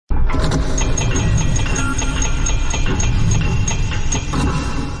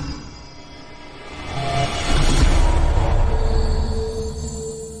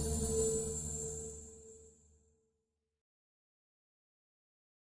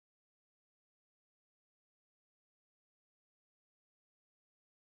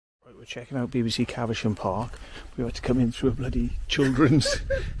Right, we're checking out BBC Caversham Park. We had to come in through a bloody children's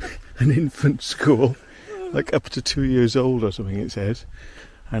and infant school, like up to 2 years old or something it says.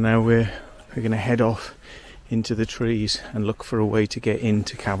 And now we're going to head off into the trees and look for a way to get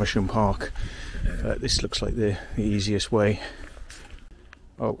into Caversham Park. This looks like the easiest way.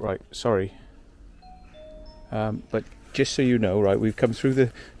 Oh right, sorry. But just so you know, right, we've come through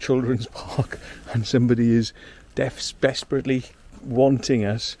the children's park and somebody is desperately wanting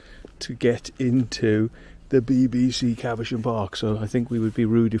us to get into the BBC Caversham Park, so I think we would be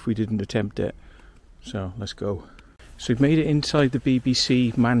rude if we didn't attempt it. So let's go. So we've made it inside the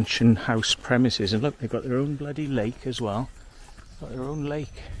BBC mansion house premises, and look, they've got their own bloody lake as well. Got their own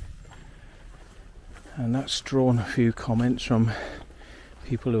lake, and that's drawn a few comments from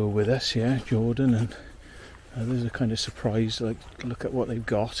people who are with us. Yeah, Jordan and others are kind of surprised. Like, look at what they've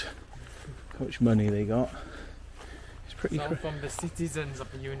got, how much money they got. It's all from the citizens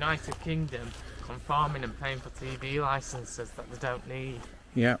of the United Kingdom conforming and paying for TV licences that they don't need.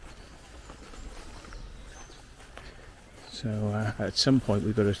 Yeah. So at some point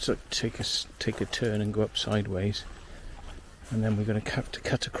we've got to take a turn and go up sideways, and then we're going to have to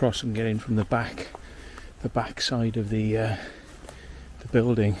cut across and get in from the back side of the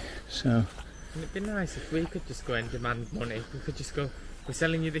building. So wouldn't it be nice if we could just go and demand money? We could just go, we're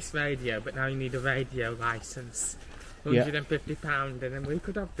selling you this radio, but now you need a radio licence. £150, and then we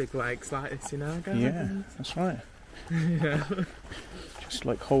could have big lakes like this in our gardens. Yeah, that's right. Yeah. Just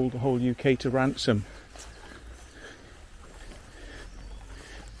like hold the whole UK to ransom.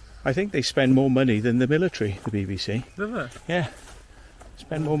 I think they spend more money than the military, the BBC. Do they? Yeah.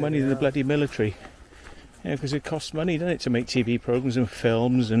 Spend more money than the bloody military. Yeah, because it costs money, doesn't it, to make TV programmes and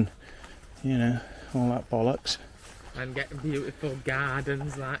films and, you know, all that bollocks. And get beautiful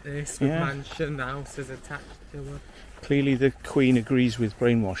gardens like this with mansion houses attached to them. Clearly the Queen agrees with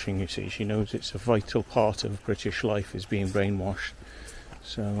brainwashing, you see. She knows it's a vital part of British life is being brainwashed.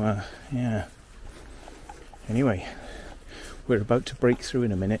 So, yeah. Anyway, we're about to break through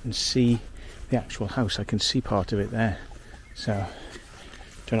in a minute and see the actual house. I can see part of it there. So,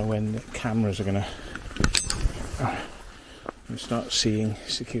 don't know when the cameras are going to start seeing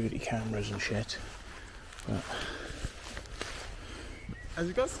security cameras and shit. But has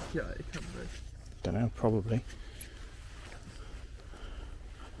it got security cameras? Don't know, probably.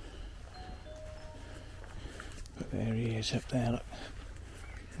 But there he is up there, look.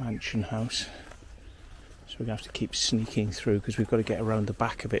 Mansion house. So we're going to have to keep sneaking through because we've got to get around the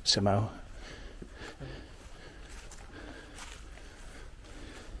back of it somehow.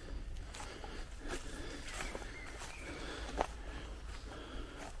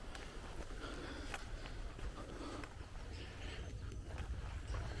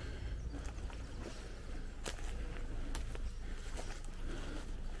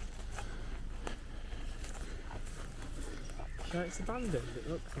 Sure it's abandoned, it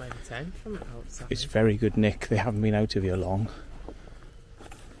looks maintained from the outside. It's very good nick, they haven't been out of here long.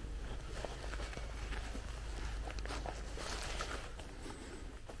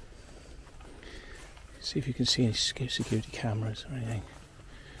 See if you can see any security cameras or anything.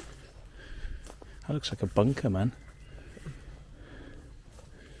 That looks like a bunker, man.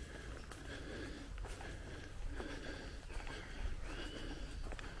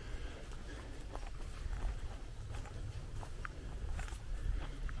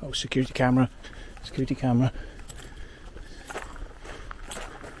 Oh, security camera. Security camera.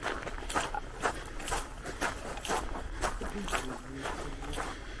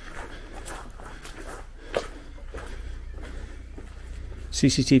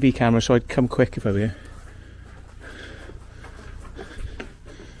 CCTV camera, so I'd come quick if I were you.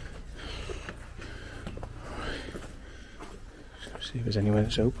 See if there's anywhere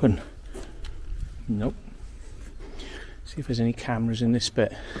that's open. Nope. See if there's any cameras in this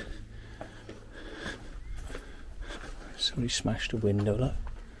bit. Somebody smashed a window, look.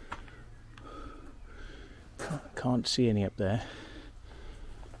 Can't see any up there.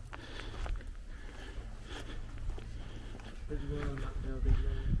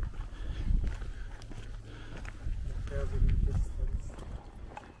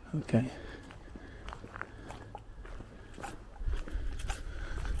 Okay.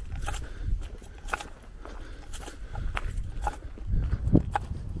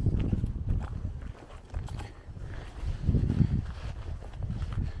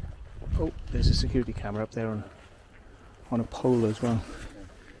 Oh, there's a security camera up there on a pole as well.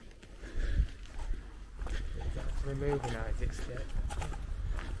 Removing Isaac's jet.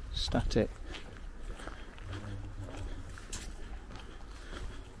 Static.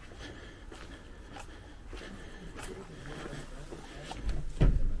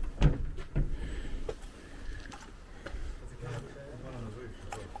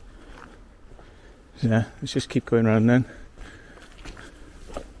 Yeah, let's just keep going around then.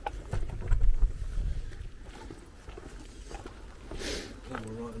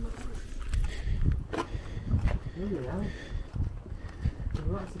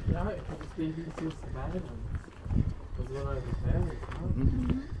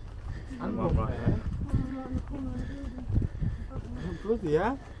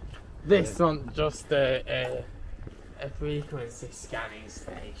 This one's just a frequency scanning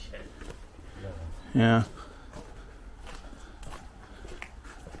station. Yeah.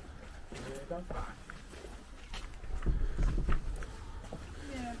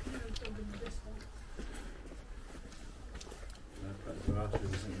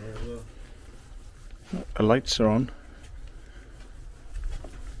 The lights are on.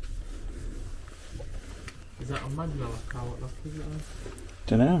 Is that a manual or how it looks? Is it on?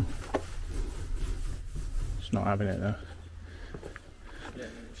 Don't know. It's not having it though. Yeah,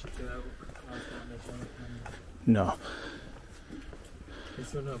 we should do that. No.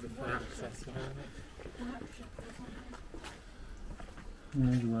 This one will be for access, won't it?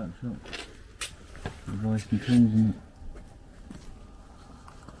 Yeah, the workshop. The voice controls, isn't it?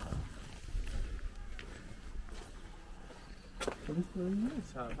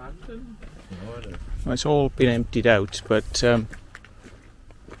 It's abandoned. Well, it's all been emptied out, but don't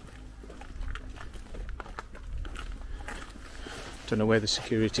know where the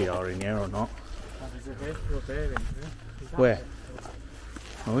security are in here or not. There's a vehicle there in here. Where?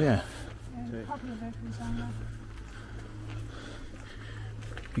 Oh yeah.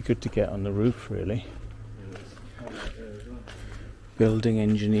 Be good to get on the roof, really. Building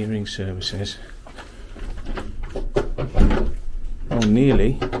engineering services. Oh,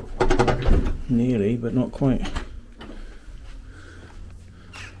 nearly, but not quite.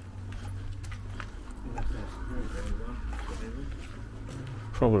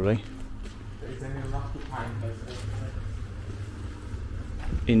 Probably.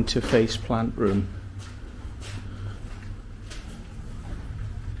 Interface plant room.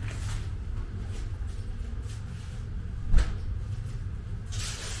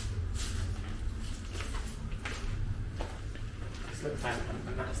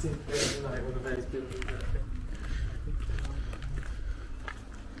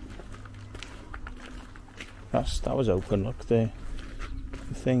 That was open. Look there,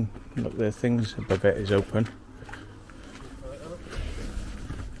 the thing. Look there, things above it is open.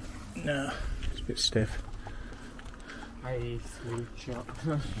 No, it's a bit stiff. Hey, sweet shot.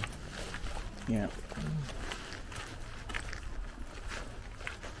 Yeah.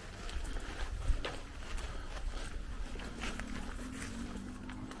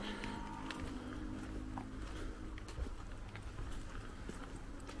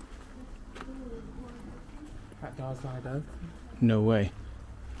 That door's wide open. No way.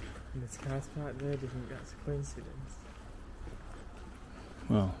 And this car's parked there, do you think that's a coincidence?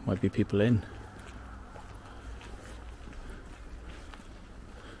 Well, might be people in.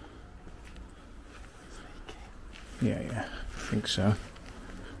 Yeah, I think so.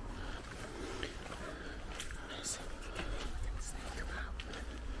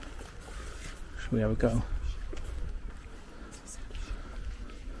 Shall we have a go?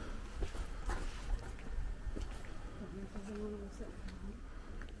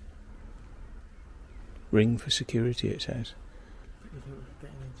 Ring for security, it says. You think we're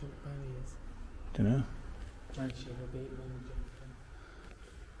getting any jump barriers? Don't know. Man, she will beat when we jump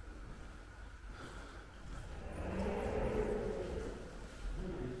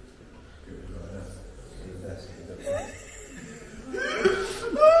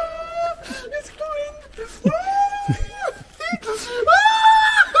It's coming!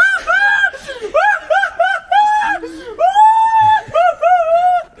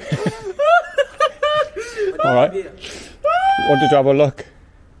 Alright. Wanted to have a look.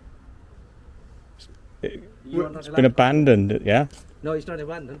 It's been abandoned, yeah? No, it's not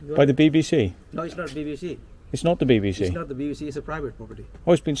abandoned. By the BBC? No, it's not BBC. It's not the BBC? It's not the BBC, it's a private property.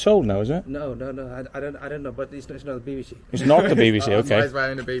 Oh, it's been sold now, is it? No, I don't know, but it's not the BBC. It's not the BBC, okay.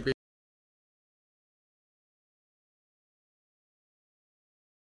 wearing a BBC.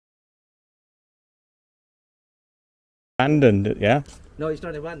 Abandoned, yeah? No, it's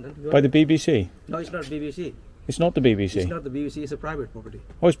not abandoned. By the BBC? No, it's not BBC. It's not the BBC? It's not the BBC, it's a private property.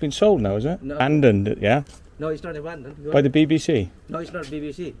 Oh, it's been sold now, is it? No. Abandoned, yeah? No, it's not abandoned. By the BBC? No, it's not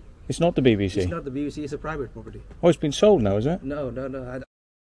BBC. It's not the BBC? It's not the BBC, it's a private property. Oh, it's been sold now, is it? No,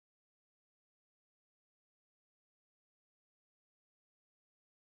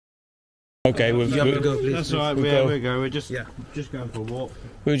 Okay, we'll go, please. That's all right. We go. We're just going for a walk.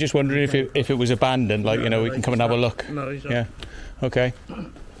 we were just wondering if it was abandoned, like, you know, we can come and have a look. No, it's not. Yeah, okay.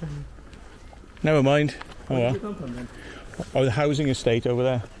 Never mind. Oh Where well. did you come from then? Oh, the housing estate over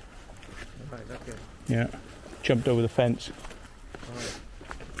there. Right, okay. Yeah. Jumped over the fence. Alright.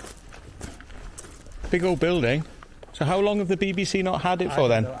 Big old building. So how long have the BBC not had it for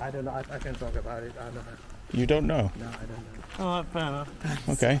then? I don't know. I can talk about it. I don't know. You don't know? No, I don't know. Alright, fair enough.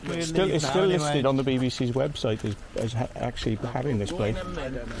 Okay. We'll It's still, leave it's now still anyway. listed on the BBC's website as actually having this place. I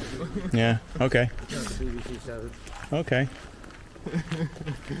don't know. Yeah. Okay. No, the BBC shows. Okay.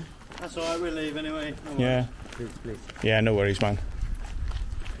 That's alright, we'll leave anyway. No Yeah. Please, please. Yeah, no worries, man.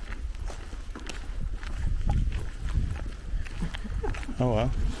 Oh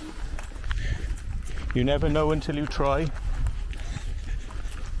well. You never know until you try.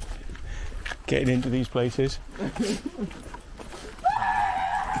 Getting into these places.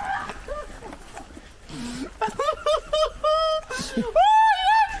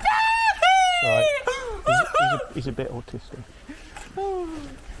 Right. He's a bit autistic.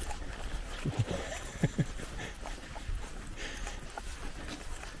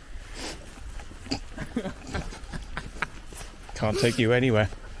 Can't take you anywhere.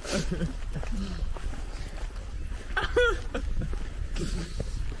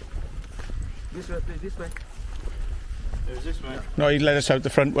 This way, please. This way. It was this way. No, he let us out the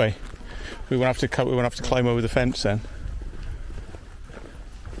front way. We won't have to. We won't have to climb over the fence then.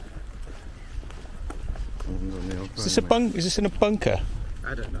 Is this a Is this in a bunker?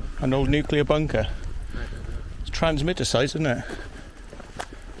 I don't know. An old nuclear bunker. I don't know. It's transmitter size, isn't it?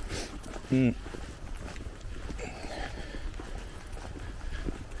 Hmm.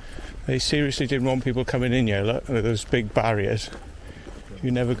 They seriously didn't want people coming in here. Look, those big barriers.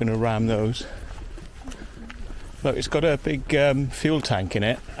 You're never going to ram those. Look, it's got a big fuel tank in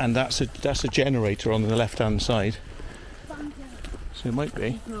it, and that's a generator on the left-hand side. Bunker. So it might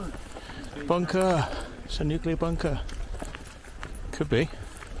be bunker. It's a nuclear bunker. Could be.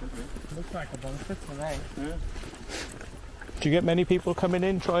 Looks like a bunker to me. Do you get many people coming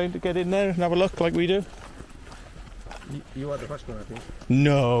in trying to get in there and have a look like we do? You are the first one, I think.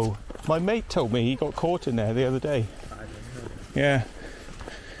 No. My mate told me he got caught in there the other day. I don't know. Yeah.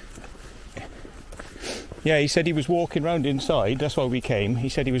 Yeah, he said he was walking around inside. That's why we came. He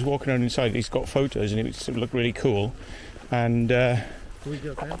said he was walking around inside. He's got photos and it looked really cool. And Who is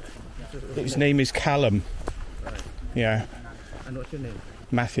your friend? his name is Callum. Right. Yeah, And what's your name?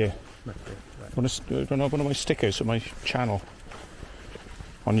 Matthew. Matthew. Right. Want to have one of my stickers on my channel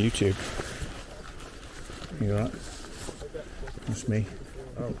on YouTube? You got that? That's me.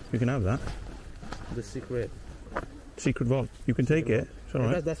 Oh, You can have that. the secret. Secret vault. You can take it. It's all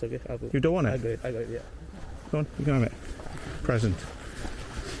right. That's okay. I'll go. You don't want I it? got it. I got it. Yeah. Go on, you can have it. Present.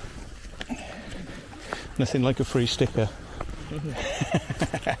 Nothing like a free sticker.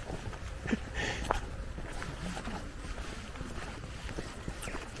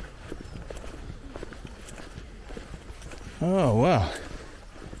 Oh well.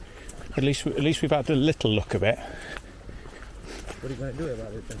 At least we've had a little look of it. What are you going to do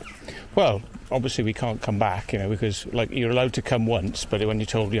about it then? Well, obviously we can't come back, because like you're allowed to come once, but when you're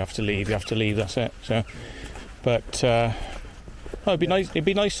told you have to leave, that's it. So, but it'd be nice. It'd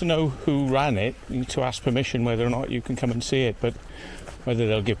be nice to know who ran it, to ask permission whether or not you can come and see it. But whether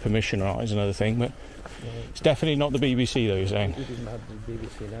they'll give permission or not is another thing. But it's definitely not the BBC, though. You're saying? It is not the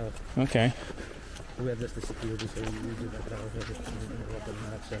BBC now. Okay, We are just the security, so we do that now.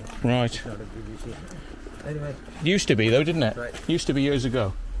 So right. it's not the BBC. Anyway, It used to be, though, didn't it? Right. Used to be years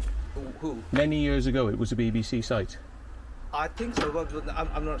ago. who? Many years ago, it was a BBC site. I think so, but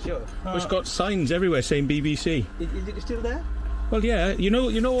I'm not sure. It's got signs everywhere saying BBC. Is it still there? Well, yeah, you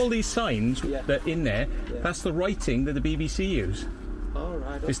know all these signs Yeah. that in there. Yeah. That's the writing that the BBC use. All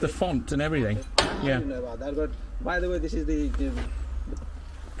right. It's the font and everything. I Yeah. didn't know about that. But by the way, this is the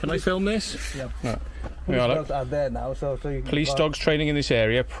Can I film this? yeah. Right. Police Yeah, look. dogs are there now, so you Police can dogs training in this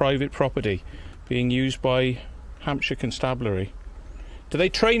area, private property, being used by Hampshire Constabulary. Do they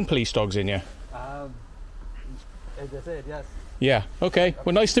train police dogs in here? as I said, yes. Yeah. Okay.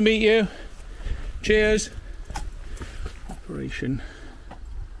 Well, nice to meet you. Cheers. Operation.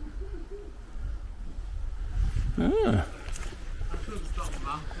 Ah, I should have stopped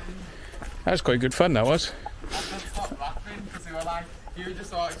laughing. that was quite good fun. That was. I should have stopped laughing because you were like, you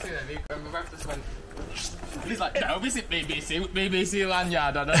just walked in and we both just went. He's like, no, visit BBC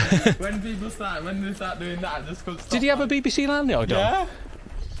lanyard. I don't. when they start doing that, I just couldn't stop. Did he have a BBC lanyard on? Yeah?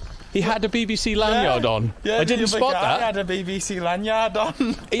 He had a BBC lanyard on. Yeah, I didn't spot I that. had a BBC lanyard on.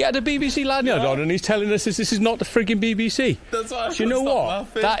 He had a BBC lanyard on, and he's telling us this is not the frigging BBC. That's why I Do you know couldn't stop what?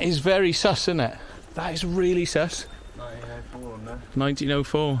 laughing. That is very sus, isn't it? That is really sus. No, yeah, come on,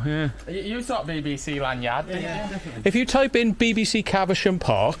 1904, yeah. You saw BBC lanyard, didn't you? Definitely. If you type in BBC Caversham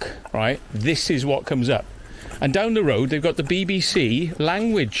Park, right, this is what comes up. And down the road, they've got the BBC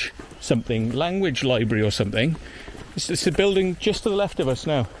language library or something. It's a building just to the left of us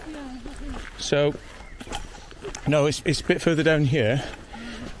now. So, no, it's a bit further down here.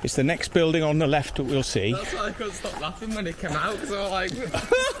 It's the next building on the left that we'll see. That's why I couldn't stop laughing when it came out, so like...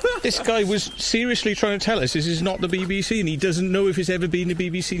 This guy was seriously trying to tell us this is not the BBC, and he doesn't know if it's ever been the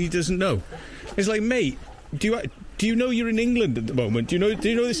BBC, and he doesn't know. It's like, mate, do you know you're in England at the moment? Do you know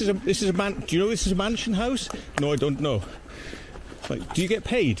this is a mansion house? No, I don't know. Like, do you get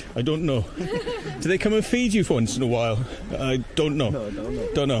paid? I don't know. Do they come and feed you once in a while? I don't know. No, I don't know.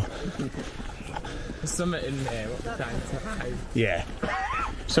 Don't know. There's something in there, what we're trying to hide. Yeah.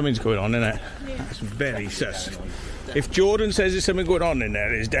 Something's going on in it. Yeah. It's very sus. If Jordan says there's something going on in there,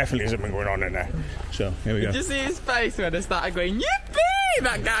 there's definitely something going on in there. So, here we go. Did you see his face when I started going, yippee!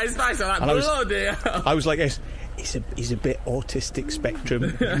 That guy's face, I'm like, bloody hell. I was like, he's a bit autistic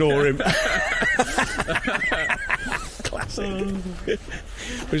spectrum. Ignore him. Classic. But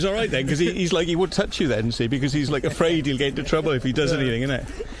he's all right then, because he's like, he won't touch you then, see, because he's like afraid he'll get into trouble if he does anything, innit?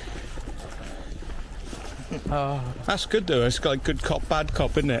 Oh. That's good though. It's like good cop, bad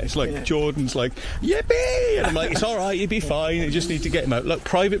cop, isn't it? It's like Jordan's like, yippee! And I'm like, it's all right, you'll be fine. You just need to get him out. Look,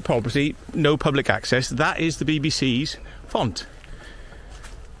 private property, no public access. That is the BBC's font.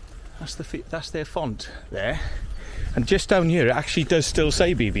 That's their font there. And just down here, it actually does still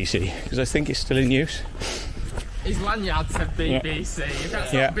say BBC because I think it's still in use. His lanyard said BBC. If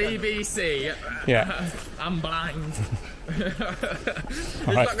that's not BBC, I'm blind. He's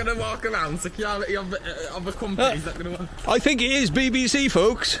not going to walk around. Security of the company's not going to walk. I think it is BBC,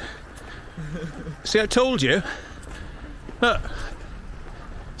 folks. See, I told you. Look.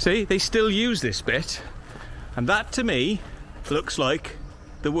 See, they still use this bit. And that, to me, looks like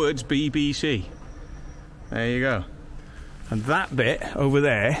the words BBC. There you go. And that bit over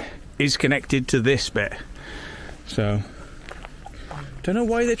there is connected to this bit. So, don't know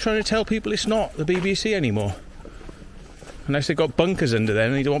why they're trying to tell people it's not the BBC anymore. Unless they've got bunkers under there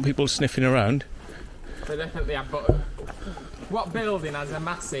and they don't want people sniffing around. They definitely have, but what building has a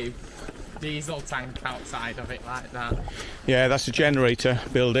massive diesel tank outside of it like that? Yeah, that's a generator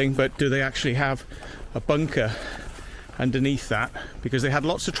building, but do they actually have a bunker underneath that? Because they had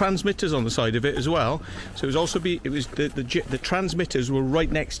lots of transmitters on the side of it as well. So it was the transmitters were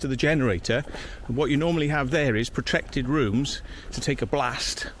right next to the generator. And what you normally have there is protected rooms to take a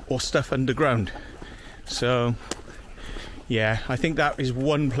blast or stuff underground. So yeah, I think that is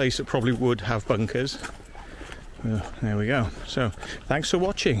one place that probably would have bunkers. Well, there we go. So thanks for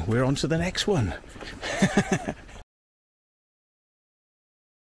watching. We're on to the next one.